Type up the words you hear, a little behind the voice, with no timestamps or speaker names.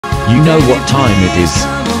You know what time it is.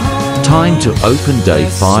 Time to open day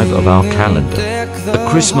 5 of our calendar. A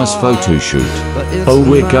Christmas photo shoot. Oh,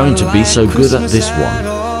 we're going to be so good at this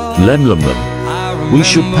one. Lem. We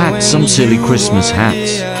should pack some silly Christmas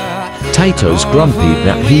hats. Tato's grumpy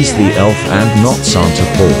that he's the elf and not Santa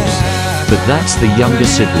Claus. But that's the younger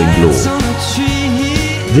sibling law.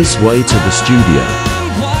 This way to the studio.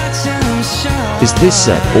 Is this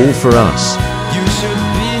set all for us?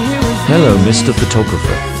 Hello, Mr.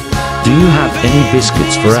 Photographer. Do you have any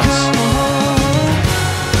biscuits for us?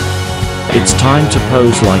 It's time to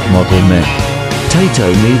pose like model men. Tato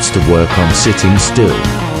needs to work on sitting still.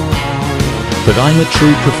 But I'm a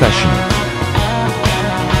true professional.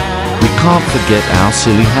 We can't forget our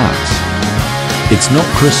silly hats. It's not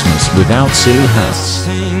Christmas without silly hats.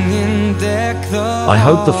 I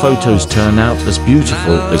hope the photos turn out as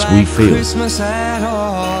beautiful as we feel.